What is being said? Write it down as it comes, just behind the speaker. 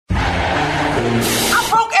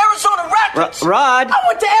Sports. Rod. I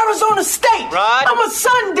went to Arizona State. Rod. I'm a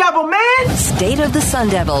Sun Devil, man. State of the Sun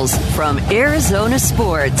Devils from Arizona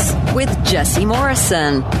Sports with Jesse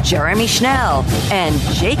Morrison, Jeremy Schnell, and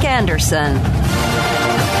Jake Anderson.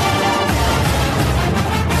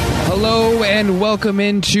 Hello and welcome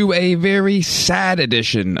into a very sad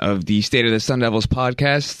edition of the State of the Sun Devils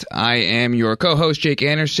podcast. I am your co-host, Jake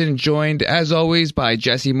Anderson, joined as always by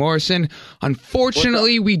Jesse Morrison.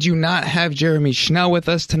 Unfortunately, we do not have Jeremy Schnell with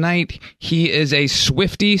us tonight. He is a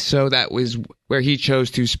Swiftie, so that was where he chose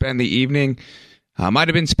to spend the evening. Might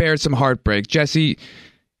have been spared some heartbreak. Jesse,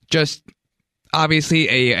 just obviously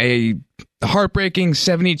a heartbreaking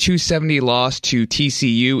 72-70 loss to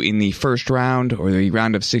TCU in the first round, or the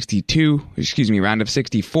round of 64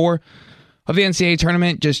 of the NCAA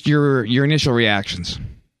tournament. Just your initial reactions.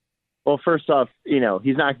 Well, first off, he's not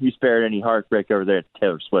going to be spared any heartbreak over there at the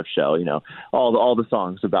Taylor Swift show. All the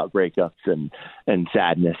songs about breakups and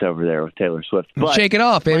sadness over there with Taylor Swift. But shake it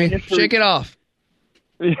off, baby. Shake it off.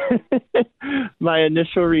 My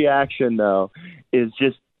initial reaction, though, is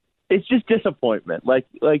it's just disappointment, like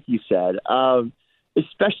you said,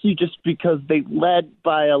 especially just because they led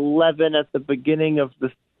by 11 at the beginning of the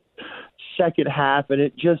second half, and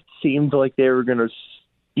it just seemed like they were going to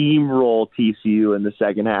steamroll TCU in the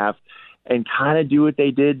second half and kind of do what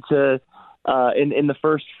they did to in the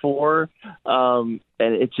first four, and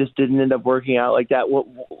it just didn't end up working out like that.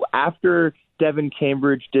 After Devin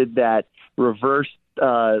Cambridge did that reverse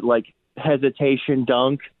hesitation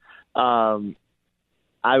dunk,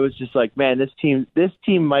 I was just like, man, this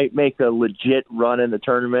team might make a legit run in the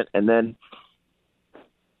tournament. And then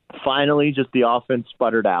finally just the offense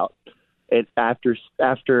sputtered out. After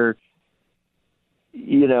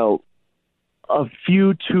a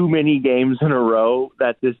few too many games in a row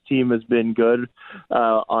that this team has been good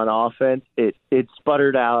on offense, it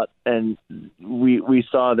sputtered out, and we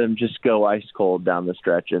saw them just go ice cold down the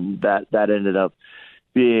stretch. And that ended up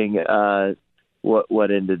being what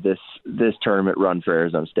ended this tournament run for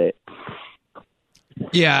Arizona State.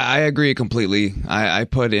 Yeah, I agree completely. I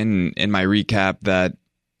put in my recap that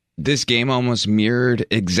this game almost mirrored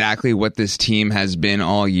exactly what this team has been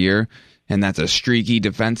all year, and that's a streaky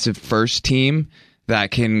defensive first team that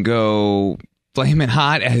can go flaming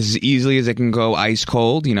hot as easily as it can go ice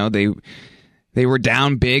cold. They were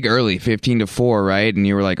down big early, 15-4, right? And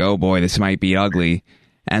you were like, oh boy, this might be ugly.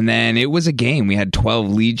 And then it was a game. We had 12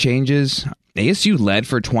 lead changes. ASU led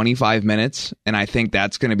for 25 minutes, and I think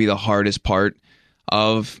that's going to be the hardest part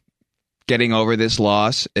of getting over this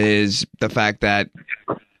loss, is the fact that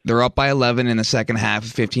they're up by 11 in the second half,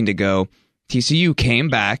 15 to go. TCU came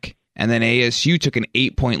back, and then ASU took an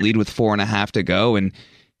 8-point lead with 4.5 to go, and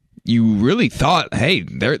you really thought, hey,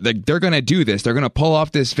 they're going to do this. They're going to pull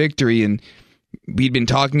off this victory, and we'd been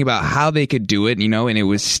talking about how they could do it, and it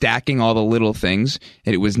was stacking all the little things,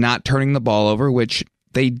 and it was not turning the ball over, which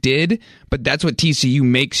they did, but that's what TCU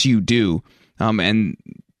makes you do. And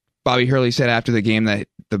Bobby Hurley said after the game that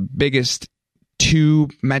the biggest two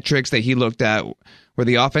metrics that he looked at were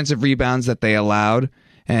the offensive rebounds that they allowed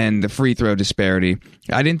and the free throw disparity.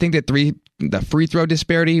 I didn't think that the free throw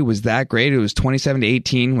disparity was that great. It was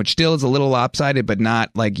 27-18, which still is a little lopsided, but not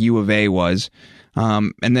like U of A was.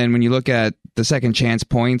 And then when you look at the second chance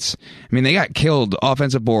points, they got killed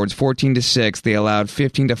offensive boards 14-6. They allowed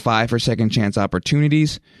 15-5 for second chance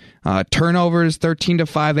opportunities. Turnovers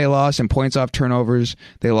 13-5 they lost, and points off turnovers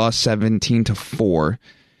they lost 17-4.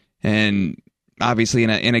 And obviously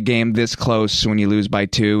in a game this close, when you lose by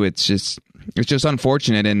 2, it's just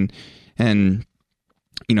unfortunate. And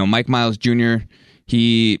Mike Miles Jr.,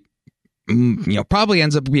 he probably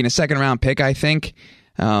ends up being a second round pick, I think.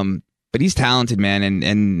 But he's talented, man,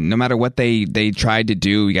 and no matter what they tried to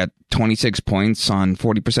do, he got 26 points on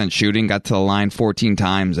 40% shooting, got to the line 14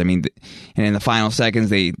 times. And in the final seconds,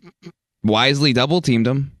 they wisely double-teamed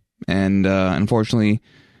him, and unfortunately,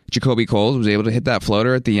 Jacoby Coles was able to hit that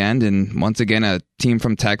floater at the end, and once again, a team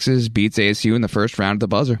from Texas beats ASU in the first round at the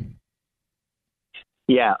buzzer.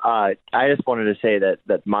 Yeah, I just wanted to say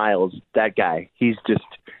that Miles, that guy, he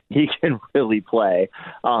can really play.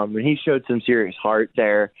 And he showed some serious heart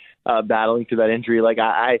there, battling through that injury. Like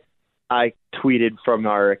I tweeted from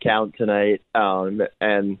our account tonight, and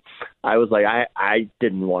I was like, I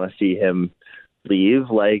didn't want to see him leave.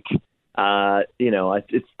 Like,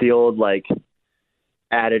 it's the old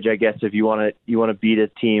adage, I guess, if you want to beat a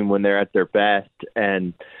team when they're at their best,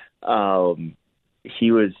 and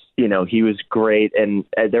he was great. And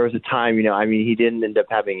there was a time, he didn't end up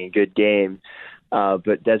having a good game,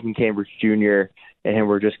 but Desmond Cambridge Jr. and him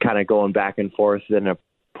were just kind of going back and forth in a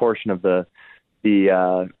portion of the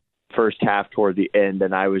first half toward the end,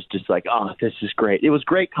 and I was just like, oh, this is great. It was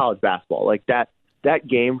great college basketball. Like that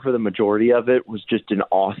game for the majority of it was just an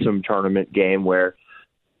awesome tournament game where,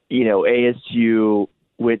 ASU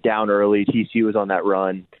went down early, TCU was on that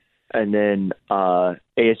run, and then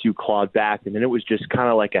ASU clawed back, and then it was just kind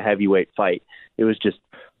of like a heavyweight fight. It was just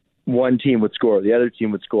one team would score, the other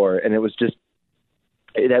team would score, and that was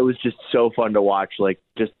just so fun to watch, like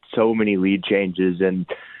just so many lead changes and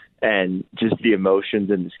just the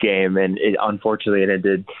emotions in this game. And unfortunately, it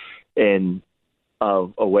ended in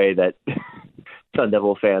a way that Sun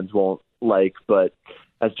Devil fans won't like. But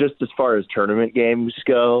as far as tournament games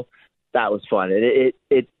go, that was fun. And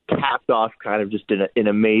it capped off kind of just an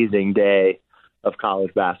amazing day of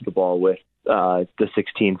college basketball with the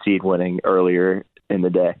 16 seed winning earlier in the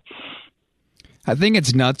day. I think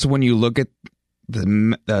it's nuts when you look at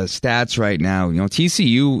the stats right now.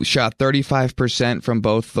 TCU shot 35% from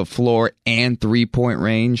both the floor and 3-point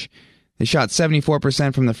range. They shot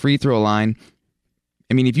 74% from the free throw line.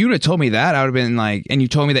 I mean, if you would have told me that, I would have been like, and you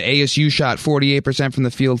told me that ASU shot 48% from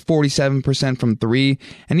the field, 47% from three,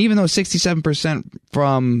 and even though 67%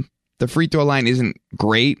 from the free throw line isn't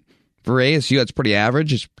great for ASU, that's pretty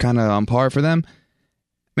average. It's kind of on par for them.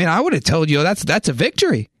 Man, I would have told you that's a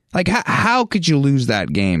victory. Like, how could you lose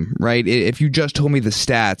that game, right? If you just told me the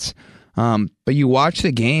stats. But you watch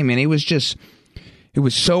the game, and it was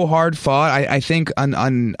so hard fought. I think on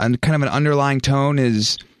kind of an underlying tone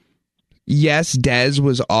is, yes, Dez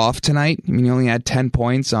was off tonight. I mean, he only had 10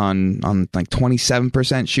 points on like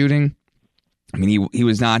 27% shooting. I mean, he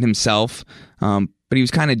was not himself, but he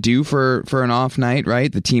was kind of due for an off night,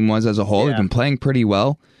 right? The team was as a whole. They've been playing pretty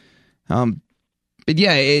well. But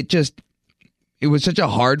yeah, it was such a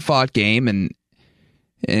hard-fought game,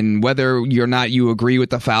 and whether or not you agree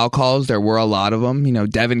with the foul calls, there were a lot of them.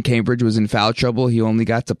 Devin Cambridge was in foul trouble. He only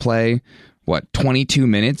got to play 22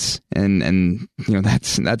 minutes, and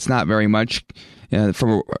that's not very much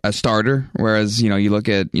for a starter. Whereas you look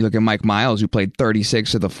at Mike Miles, who played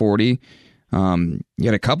 36 of the 40. You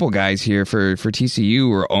had a couple guys here for TCU who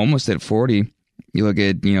were almost at 40. You look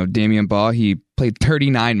at Damian Baugh, he played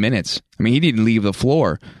 39 minutes. I mean, he didn't leave the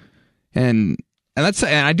floor, and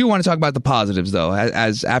I do want to talk about the positives, though,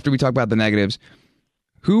 as after we talk about the negatives.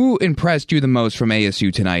 Who impressed you the most from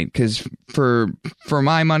ASU tonight? Because for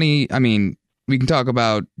my money, I mean, we can talk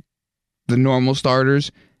about the normal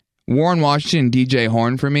starters. Warren Washington, DJ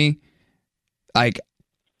Horn for me. Like,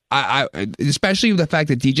 I especially the fact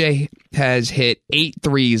that DJ has hit 8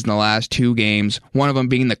 threes in the last 2 games, one of them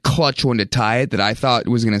being the clutch one to tie it that I thought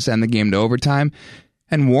was going to send the game to overtime.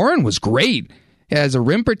 And Warren was great as a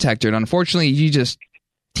rim protector, and unfortunately,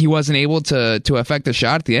 he wasn't able to affect the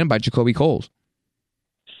shot at the end by Jacoby Coles.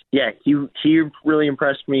 Yeah, he really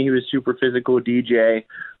impressed me. He was super physical. DJ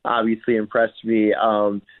obviously impressed me.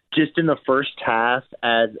 Just in the first half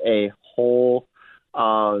as a whole,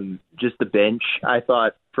 just the bench, I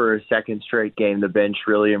thought for a second straight game, the bench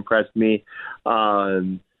really impressed me.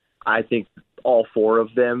 I think all 4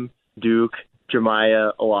 of them, Duke,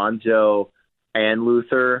 Jemiah, Alonzo, and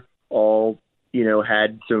Luther, all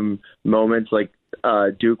had some moments. Like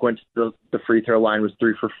Duke went to the free throw line, was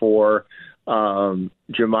 3 for 4.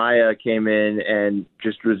 Jemiah came in and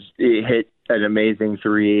hit an amazing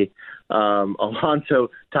 3. Alonso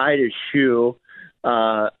tied his shoe,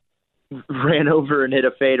 ran over and hit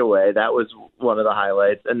a fadeaway. That was one of the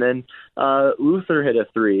highlights. And then Luther hit a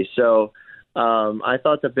 3. So I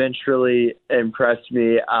thought the bench really impressed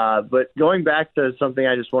me. But going back to something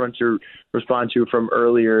I just wanted to respond to from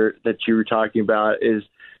earlier that you were talking about is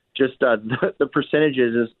just the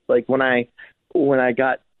percentages. Is like when I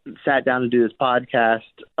sat down to do this podcast,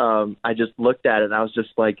 I just looked at it and I was just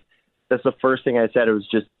like, that's the first thing I said. It was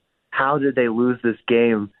just, how did they lose this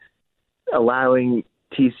game, allowing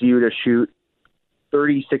TCU to shoot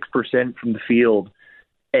 36% from the field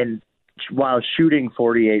and while shooting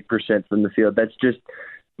 48% from the field? That's just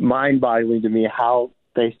mind-boggling to me how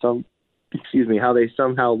they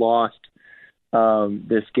somehow lost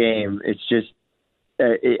this game. It's just,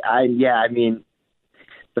 I mean,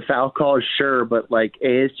 the foul call is sure, but like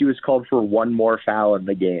ASU was called for one more foul in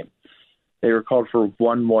the game. They were called for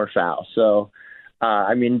one more foul. So,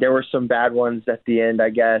 I mean, there were some bad ones at the end, I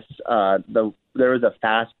guess. There was a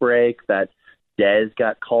fast break that Dez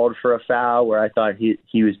got called for a foul where I thought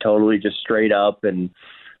he was totally just straight up and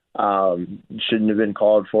shouldn't have been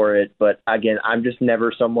called for it. But again, I'm just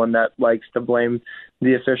never someone that likes to blame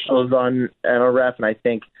the officials on NRF, and I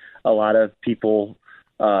think a lot of people,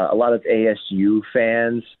 a lot of ASU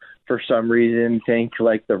fans, for some reason, think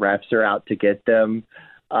like the refs are out to get them.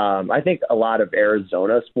 I think a lot of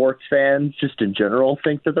Arizona sports fans just in general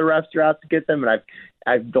think that the refs are out to get them, and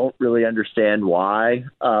I don't really understand why.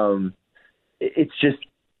 It's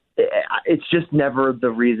just never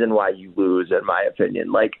the reason why you lose, in my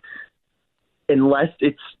opinion. Like, unless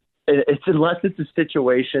it's a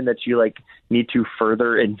situation that you like need to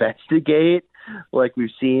further investigate, like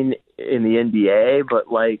we've seen in the NBA.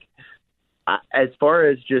 But like, as far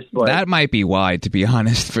as just like that might be why, to be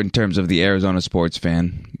honest, in terms of the Arizona sports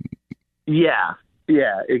fan. Yeah,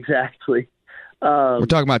 exactly. We're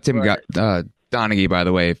talking about Tim Donaghy, by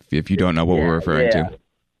the way, if you don't know what we're referring to.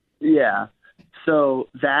 Yeah. So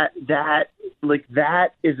that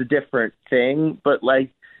is a different thing, but like,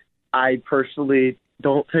 I personally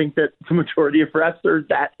don't think that the majority of refs are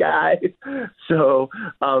that guy. So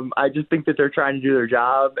I just think that they're trying to do their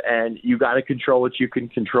job, and you got to control what you can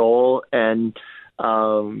control. And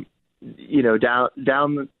you know,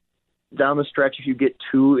 down the stretch, if you get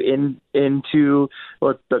too into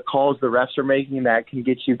what the calls the refs are making, that can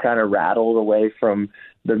get you kind of rattled away from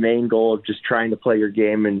the main goal of just trying to play your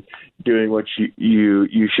game and doing what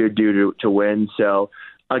you should do to win. So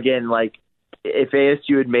again, like, if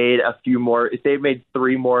ASU had made if they made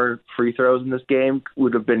 3 more free throws in this game,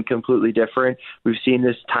 would have been completely different. We've seen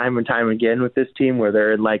this time and time again with this team where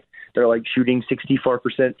they're shooting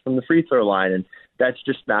 64% from the free throw line, and that's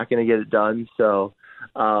just not going to get it done. So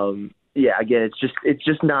again, it's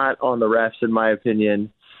just not on the refs, in my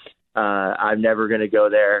opinion. I'm never going to go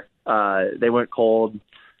there. They went cold.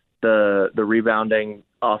 The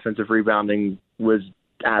offensive rebounding was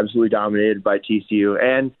absolutely dominated by TCU,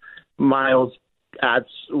 and Miles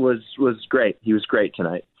was great. He was great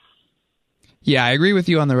tonight. Yeah, I agree with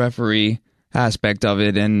you on the referee aspect of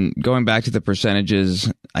it. And going back to the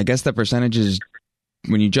percentages, I guess the percentages,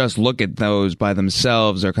 when you just look at those by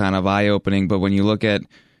themselves, are kind of eye-opening. But when you look at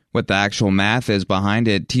what the actual math is behind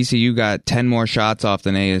it, TCU got 10 more shots off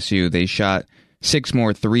than ASU. They shot 6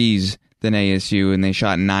 more threes than ASU, and they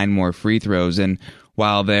shot 9 more free throws. And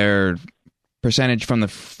while their percentage from the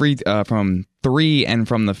from 3 and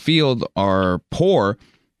from the field are poor,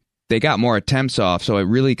 they got more attempts off, so it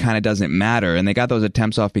really kind of doesn't matter. And they got those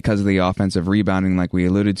attempts off because of the offensive rebounding, like we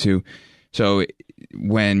alluded to. So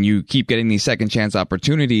when you keep getting these second chance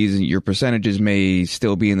opportunities, your percentages may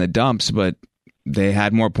still be in the dumps, but they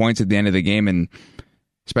had more points at the end of the game, and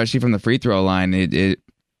especially from the free throw line, it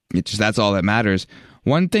just, that's all that matters.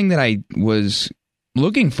 One thing that I was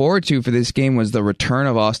looking forward to for this game was the return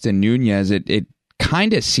of Austin Nunez. It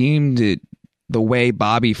kind of seemed the way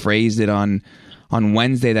Bobby phrased it on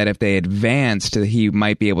Wednesday, that if they advanced, he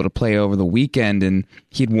might be able to play over the weekend. And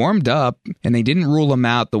he'd warmed up, and they didn't rule him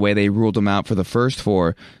out the way they ruled him out for the first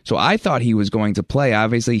 4. So I thought he was going to play.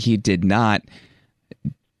 Obviously, he did not.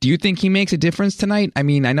 Do you think he makes a difference tonight? I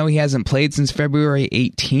mean, I know he hasn't played since February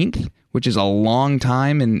 18th, which is a long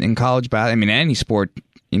time in college basketball. I mean, any sport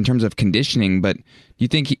in terms of conditioning. But do you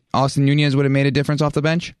think Austin Nunez would have made a difference off the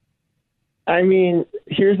bench? I mean,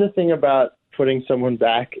 here's the thing about putting someone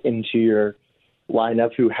back into your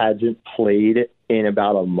lineup who hasn't played in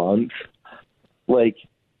about a month. Like,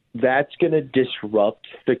 that's going to disrupt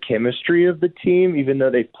the chemistry of the team, even though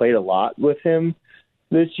they've played a lot with him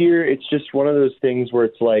this year. It's just one of those things where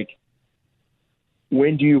it's like,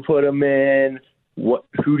 when do you put him in?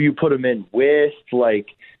 Who do you put him in with? Like,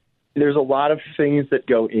 there's a lot of things that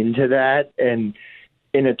go into that. And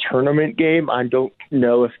in a tournament game, I don't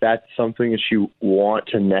know if that's something that you want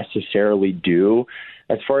to necessarily do.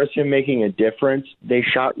 As far as him making a difference, they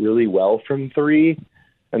shot really well from 3,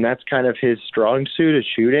 and that's kind of his strong suit, is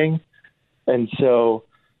shooting. And so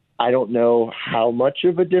I don't know how much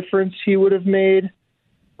of a difference he would have made,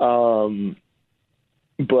 but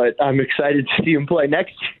I'm excited to see him play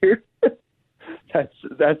next year.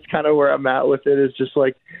 That's kind of where I'm at with it. Is just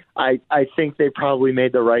like, I think they probably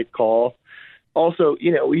made the right call. Also,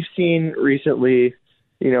 we've seen recently,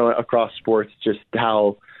 across sports, just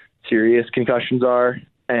how serious concussions are.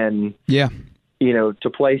 And, to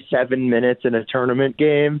play 7 minutes in a tournament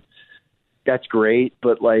game, that's great.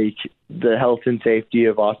 But, like, the health and safety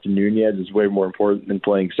of Austin Nunez is way more important than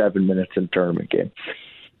playing 7 minutes in a tournament game.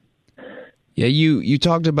 Yeah, you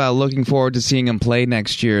talked about looking forward to seeing him play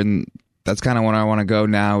next year, and that's kind of what I want to go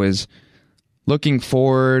now, is looking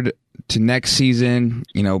forward to next season.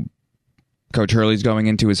 Coach Hurley's going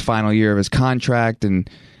into his final year of his contract, and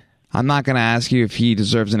I'm not going to ask you if he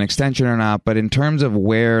deserves an extension or not, but in terms of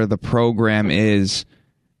where the program is,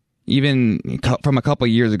 even from a couple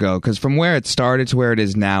of years ago, because from where it started to where it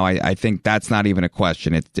is now, I think that's not even a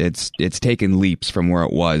question. It's taken leaps from where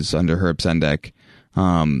it was under Herb Sendek.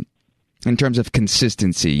 In terms of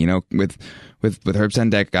consistency, with Herb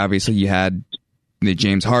Sendek, obviously you had the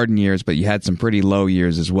James Harden years, but you had some pretty low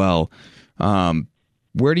years as well.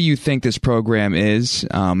 Where do you think this program is?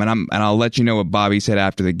 And I'll let you know what Bobby said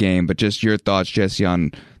after the game, but just your thoughts, Jesse,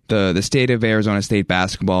 on the state of Arizona State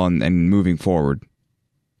basketball and moving forward.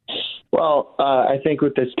 Well, I think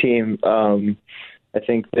with this team, I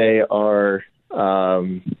think they are.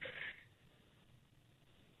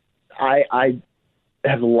 I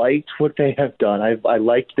have liked what they have done. I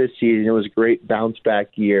liked this season. It was a great bounce back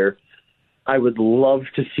year. I would love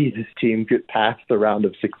to see this team get past the round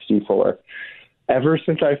of 64. Ever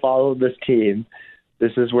since I followed this team,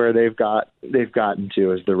 this is where they've gotten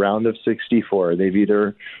to, is the round of 64. They've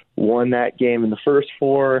either won that game in the first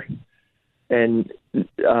four and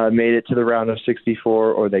made it to the round of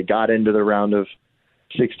 64, or they got into the round of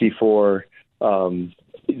 64.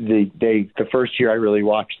 The first year I really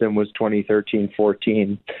watched them was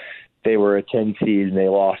 2013-14. They were a 10 seed and they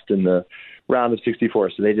lost in the round of 64.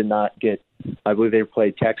 So they did not get, I believe they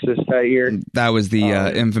played Texas that year. That was the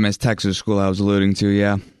infamous Texas school I was alluding to,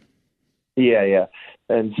 yeah. Yeah.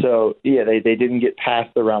 And so, they didn't get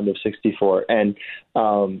past the round of 64. And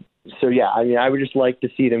so, I mean, I would just like to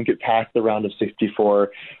see them get past the round of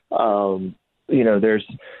 64.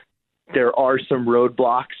 There are some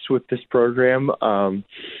roadblocks with this program.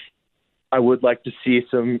 I would like to see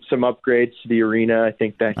some upgrades to the arena. I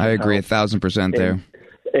think that I agree 1,000% there.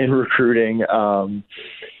 In recruiting, because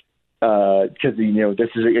this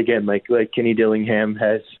is, again, like Kenny Dillingham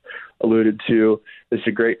has alluded to, this is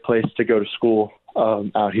a great place to go to school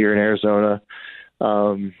out here in Arizona.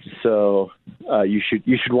 So you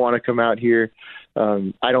should want to come out here.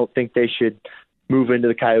 I don't think they should move into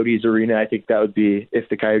the Coyotes arena. I think that would be, if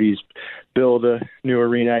the Coyotes build a new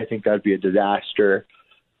arena, I think that would be a disaster.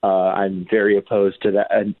 I'm very opposed to that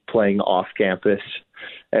and playing off campus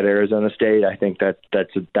at Arizona State. I think that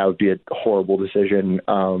would be a horrible decision.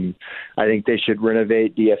 I think they should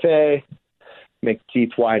renovate DFA, make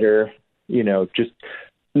seats wider, just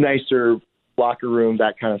nicer locker room,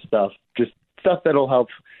 that kind of stuff. Just stuff that'll help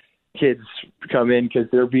kids come in, because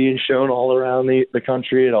they're being shown all around the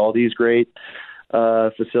country at all these great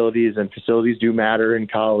facilities, and facilities do matter in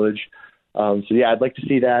college. I'd like to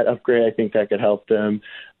see that upgrade. I think that could help them.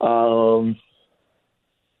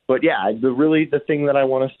 The thing that I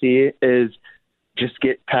want to see is just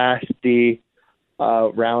get past the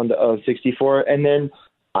round of 64. And then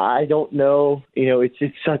I don't know, it's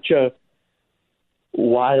such a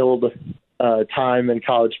wild time in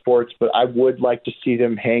college sports, but I would like to see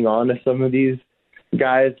them hang on to some of these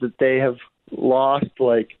guys that they have lost.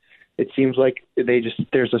 Like, it seems like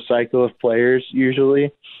there's a cycle of players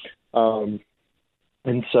usually. And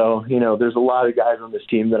so, there's a lot of guys on this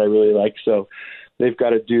team that I really like. So they've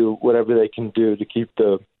got to do whatever they can do to keep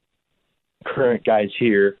the current guys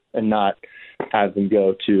here and not have them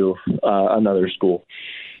go to another school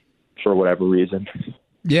for whatever reason.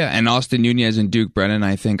 Yeah, and Austin Nunez and Duke Brennan,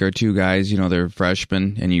 I think, are two guys, they're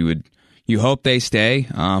freshmen, and you hope they stay.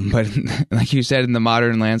 But like you said, in the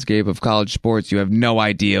modern landscape of college sports, you have no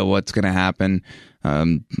idea what's going to happen,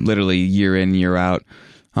 literally year in, year out.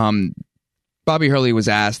 Bobby Hurley was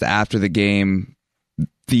asked after the game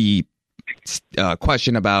the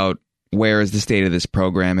question about where is the state of this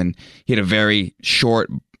program, and he had a very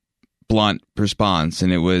short, blunt response,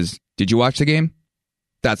 and it was, "Did you watch the game?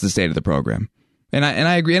 That's the state of the program." And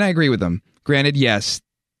I agree with him. Granted, yes,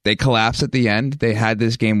 they collapsed at the end. They had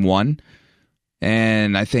this game won,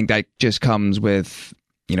 and I think that just comes with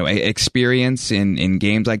experience in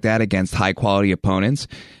games like that against high quality opponents.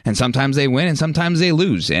 And sometimes they win and sometimes they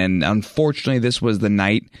lose. And unfortunately, this was the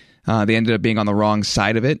night they ended up being on the wrong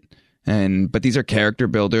side of it. But these are character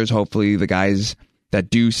builders. Hopefully the guys that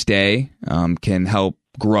do stay can help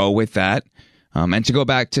grow with that. And to go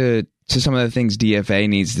back to some of the things DFA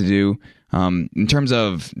needs to do in terms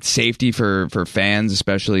of safety for fans,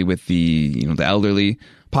 especially with the elderly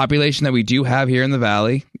population that we do have here in the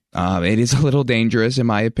Valley. It is a little dangerous, in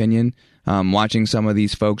my opinion, watching some of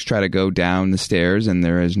these folks try to go down the stairs and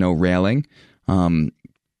there is no railing.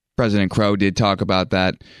 President Crow did talk about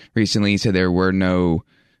that recently. He said there were no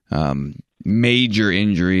major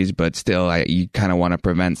injuries, but still, you kind of want to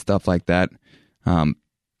prevent stuff like that.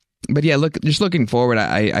 But yeah, just looking forward,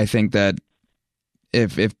 I think that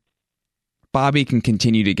if Bobby can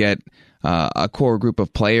continue to get a core group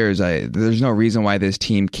of players, there's no reason why this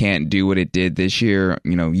team can't do what it did this year,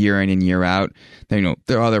 year in and year out. There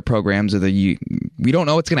are other programs we don't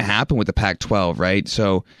know what's going to happen with the Pac-12, right?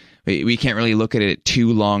 So we can't really look at it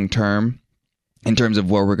too long term in terms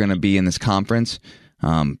of where we're going to be in this conference.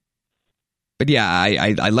 But yeah,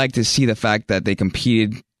 I like to see the fact that they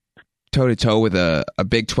competed toe-to-toe with a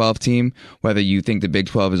Big 12 team, whether you think the Big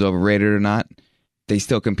 12 is overrated or not. they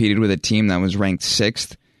still competed with a team that was ranked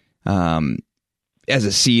 6th as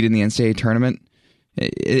a seed in the NCAA tournament.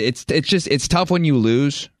 It's tough when you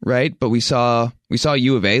lose, right? But we saw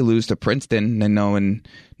U of A lose to Princeton, and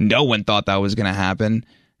no one thought that was going to happen.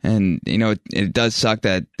 And it does suck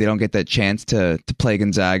that they don't get that chance to play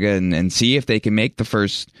Gonzaga and see if they can make the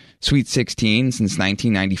first Sweet 16 since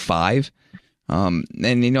 1995.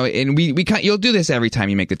 And we you'll do this every time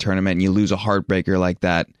you make the tournament and you lose a heartbreaker like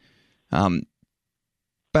that.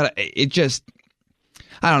 But it just,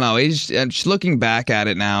 I don't know. Just looking back at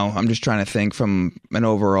it now, I'm just trying to think from an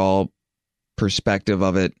overall perspective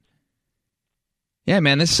of it. Yeah,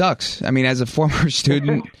 man, this sucks. I mean, as a former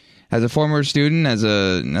student,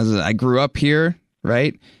 I grew up here,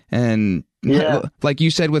 right? And like you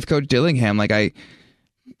said with Coach Dillingham, like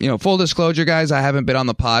full disclosure, guys, I haven't been on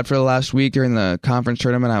the pod for the last week during the conference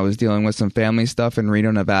tournament. I was dealing with some family stuff in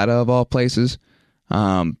Reno, Nevada, of all places.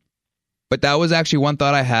 But that was actually one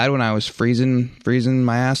thought I had when I was freezing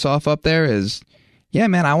my ass off up there is, yeah,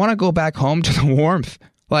 man, I want to go back home to the warmth.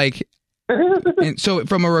 Like, and so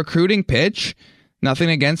from a recruiting pitch, nothing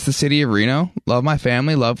against the city of Reno. Love my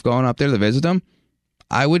family. Love going up there to visit them.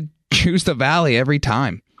 I would choose the Valley every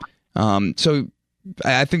time. So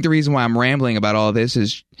I think the reason why I'm rambling about all this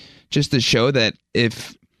is just to show that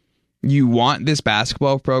if you want this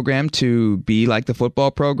basketball program to be like the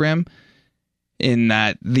football program, in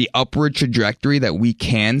that the upward trajectory that we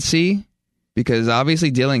can see, because obviously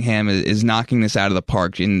Dillingham is knocking this out of the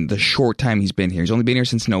park in the short time he's been here. He's only been here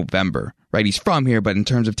since November, right? He's from here, but in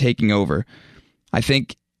terms of taking over, I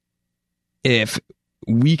think if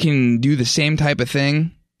we can do the same type of thing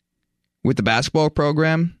with the basketball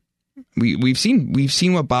program, we've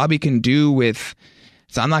seen what Bobby can do with,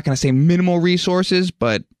 so I'm not going to say minimal resources,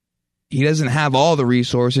 but he doesn't have all the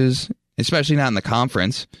resources, especially not in the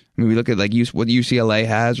conference. I mean, we look at like what UCLA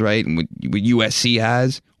has, right, and what USC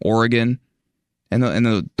has, Oregon,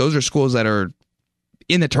 and those are schools that are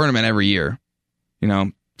in the tournament every year,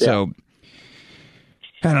 So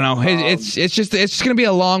I don't know. It's just going to be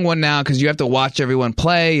a long one now because you have to watch everyone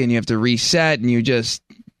play and you have to reset, and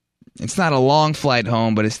it's not a long flight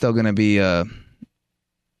home, but it's still going to be a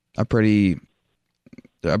pretty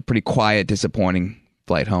quiet, disappointing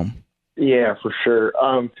flight home. Yeah, for sure.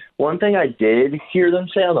 One thing I did hear them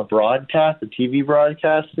say on the TV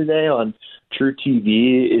broadcast today on True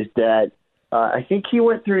TV is that I think he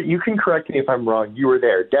went through, you can correct me if I'm wrong, you were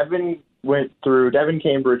there. Devin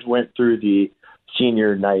Cambridge went through the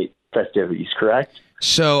senior night festivities, correct?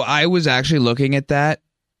 So I was actually looking at that,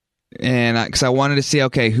 and because I wanted to see,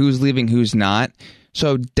 okay, who's leaving, who's not.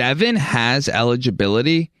 So Devin has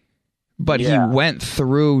eligibility, but he went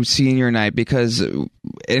through senior night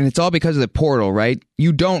and it's all because of the portal, right?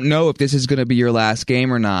 You don't know if this is going to be your last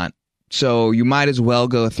game or not. So you might as well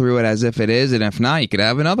go through it as if it is, and if not, you could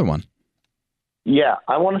have another one. Yeah,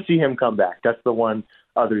 I want to see him come back. That's the one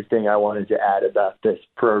other thing I wanted to add about this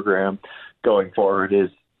program going forward is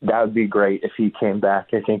that would be great if he came back.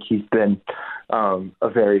 I think he's been a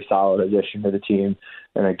very solid addition to the team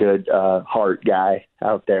and a good heart guy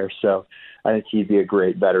out there. So I think he'd be a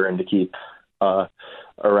great veteran to keep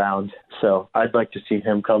around. So I'd like to see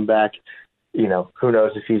him come back. Who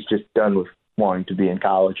knows if he's just done with wanting to be in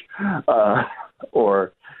college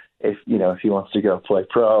or if he wants to go play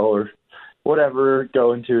pro or whatever,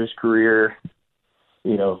 go into his career.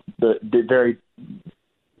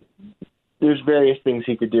 There's various things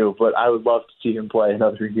he could do, but I would love to see him play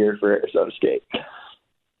another year for Arizona State.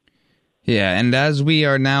 Yeah, and as we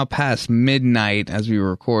are now past midnight as we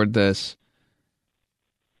record this,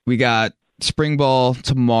 we got spring ball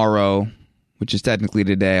tomorrow, which is technically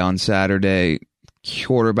today on Saturday,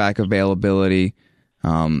 quarterback availability.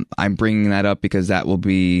 I'm bringing that up because that will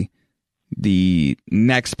be the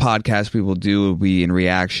next podcast we will do will be in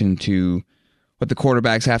reaction to what the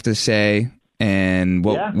quarterbacks have to say and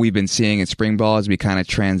what we've been seeing at spring ball as we kind of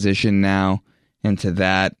transition now into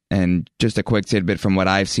that. And just a quick tidbit from what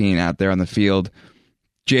I've seen out there on the field,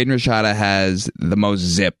 Jaden Rashada has the most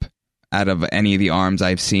zip out of any of the arms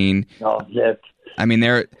I've seen. Oh, zip. I mean,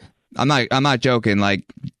 I'm not joking. Like,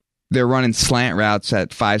 they're running slant routes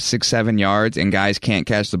at 5, 6, 7 yards, and guys can't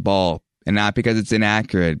catch the ball. And not because it's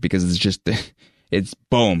inaccurate, because it's just, it's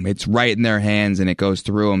boom, it's right in their hands and it goes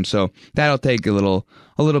through them. So that'll take a little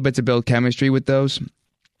bit to build chemistry with those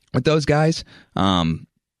guys.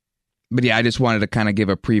 But yeah, I just wanted to kind of give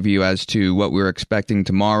a preview as to what we were expecting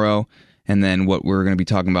tomorrow, and then what we're going to be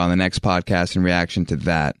talking about on the next podcast in reaction to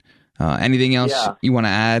that. Anything else you want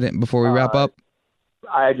to add before we wrap up?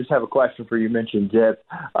 I just have a question for you. You mentioned zip.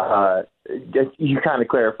 You kind of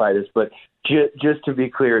clarify this, but just to be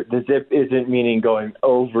clear, the zip isn't meaning going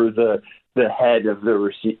over the the head of the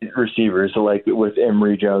receivers, like with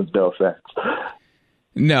Emory Jones. No offense.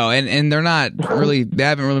 No, and they're not really. They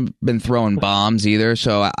haven't really been throwing bombs either.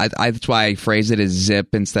 So that's why I phrase it as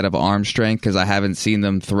zip instead of arm strength, because I haven't seen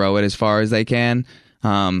them throw it as far as they can.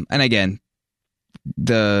 And again,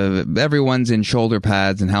 everyone's in shoulder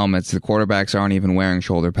pads and helmets. The quarterbacks aren't even wearing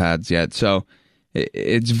shoulder pads yet. So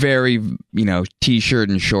it's very, t-shirt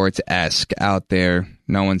and shorts-esque out there.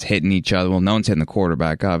 No one's hitting each other. Well, no one's hitting the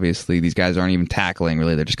quarterback, obviously. These guys aren't even tackling,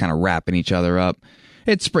 really. They're just kind of wrapping each other up.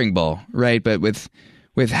 It's spring ball, right? But with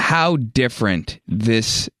how different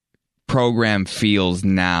this program feels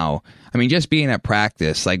now, I mean, just being at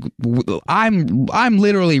practice, like I'm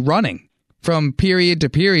literally running from period to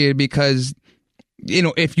period because,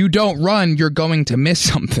 if you don't run, you're going to miss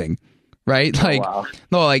something. Right? Like, wow.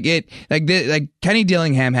 No, like Kenny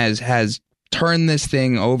Dillingham has turned this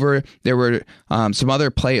thing over. There were some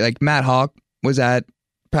other like Matt Hawk was at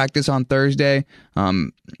practice on Thursday.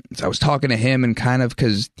 So I was talking to him and kind of,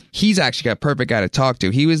 because he's actually got a perfect guy to talk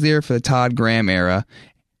to. He was there for the Todd Graham era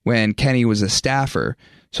when Kenny was a staffer.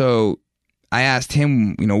 So I asked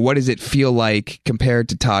him, what does it feel like compared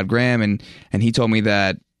to Todd Graham? And he told me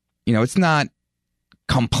that, it's not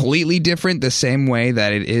completely different the same way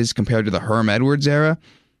that it is compared to the Herm Edwards era,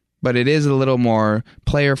 but it is a little more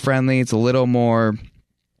player friendly. It's a little more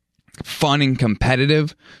fun and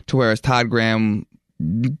competitive, to whereas Todd Graham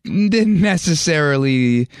didn't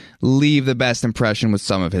necessarily leave the best impression with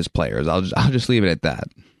some of his players. I'll just leave it at that.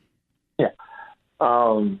 Yeah.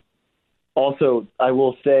 Also, I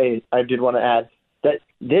will say, I did want to add that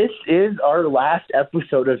this is our last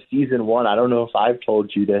episode of season 1. I don't know if I've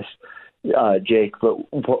told you this, Jake, but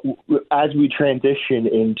as we transition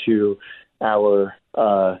into our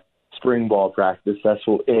spring ball practice, that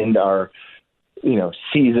will end our,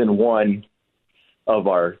 season 1 of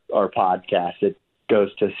our podcast. It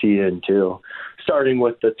goes to season 2, starting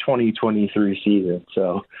with the 2023 season.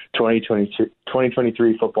 So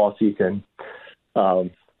 2023 football season,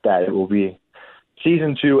 that it will be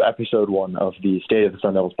season 2, episode 1 of the State of the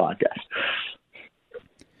Sun Devils podcast.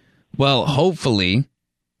 Well, hopefully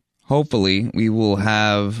we will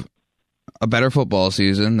have a better football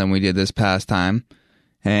season than we did this past time.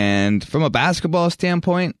 And from a basketball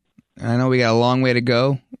standpoint, I know we got a long way to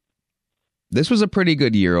go. This was a pretty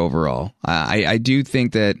good year overall. I do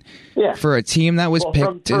think that for a team that was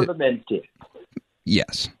picked... For the men's team.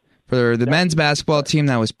 Yes. For the men's basketball team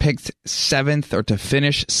that was picked 7th or to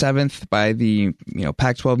finish 7th by the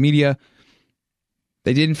Pac-12 media,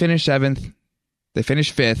 they didn't finish 7th. They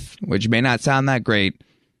finished 5th, which may not sound that great.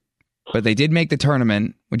 But they did make the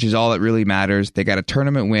tournament, which is all that really matters. They got a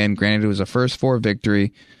tournament win. Granted, it was a first 4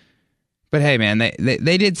 victory. But hey, man,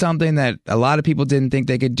 they did something that a lot of people didn't think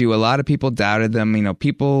they could do. A lot of people doubted them.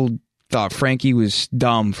 People thought Frankie was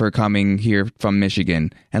dumb for coming here from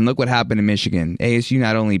Michigan. And look what happened in Michigan. ASU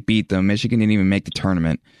not only beat them, Michigan didn't even make the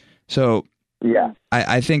tournament. So yeah,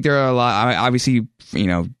 I think there are a lot. Obviously,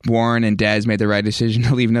 Warren and Dez made the right decision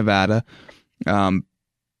to leave Nevada.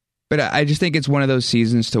 But I just think it's one of those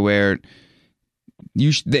seasons to where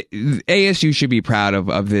the ASU should be proud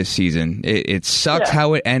of this season. It sucks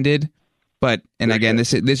how it ended, but again,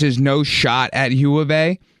 this is no shot at U of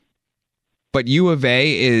A, but U of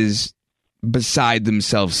A is beside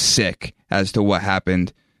themselves sick as to what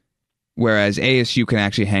happened, whereas ASU can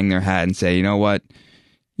actually hang their hat and say, you know what,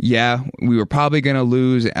 yeah, we were probably going to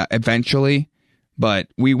lose eventually, but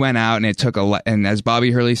we went out and it took and as Bobby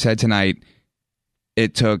Hurley said tonight,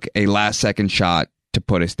 it took a last-second shot to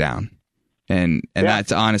put us down. And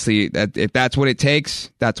that's honestly, if that's what it takes,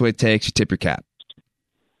 that's what it takes. You tip your cap.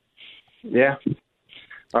 Yeah.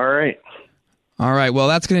 All right. All right. Well,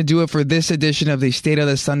 that's going to do it for this edition of the State of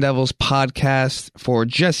the Sun Devils podcast. For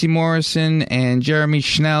Jesse Morrison and Jeremy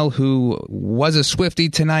Schnell, who was a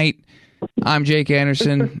Swiftie tonight, I'm Jake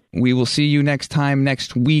Anderson. We will see you next time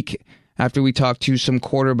next week after we talk to some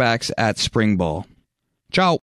quarterbacks at spring ball. Ciao.